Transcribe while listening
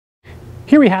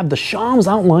Here we have the Schaum's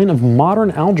outline of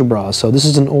modern algebra. So this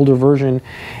is an older version,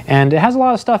 and it has a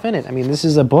lot of stuff in it. I mean, this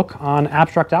is a book on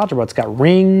abstract algebra. It's got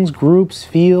rings, groups,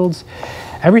 fields,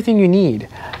 everything you need.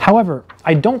 However,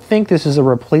 I don't think this is a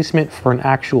replacement for an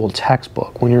actual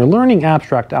textbook. When you're learning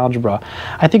abstract algebra,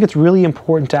 I think it's really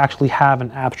important to actually have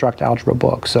an abstract algebra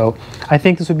book. So I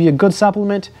think this would be a good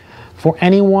supplement for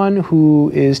anyone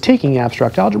who is taking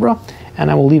abstract algebra,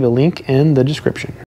 and I will leave a link in the description.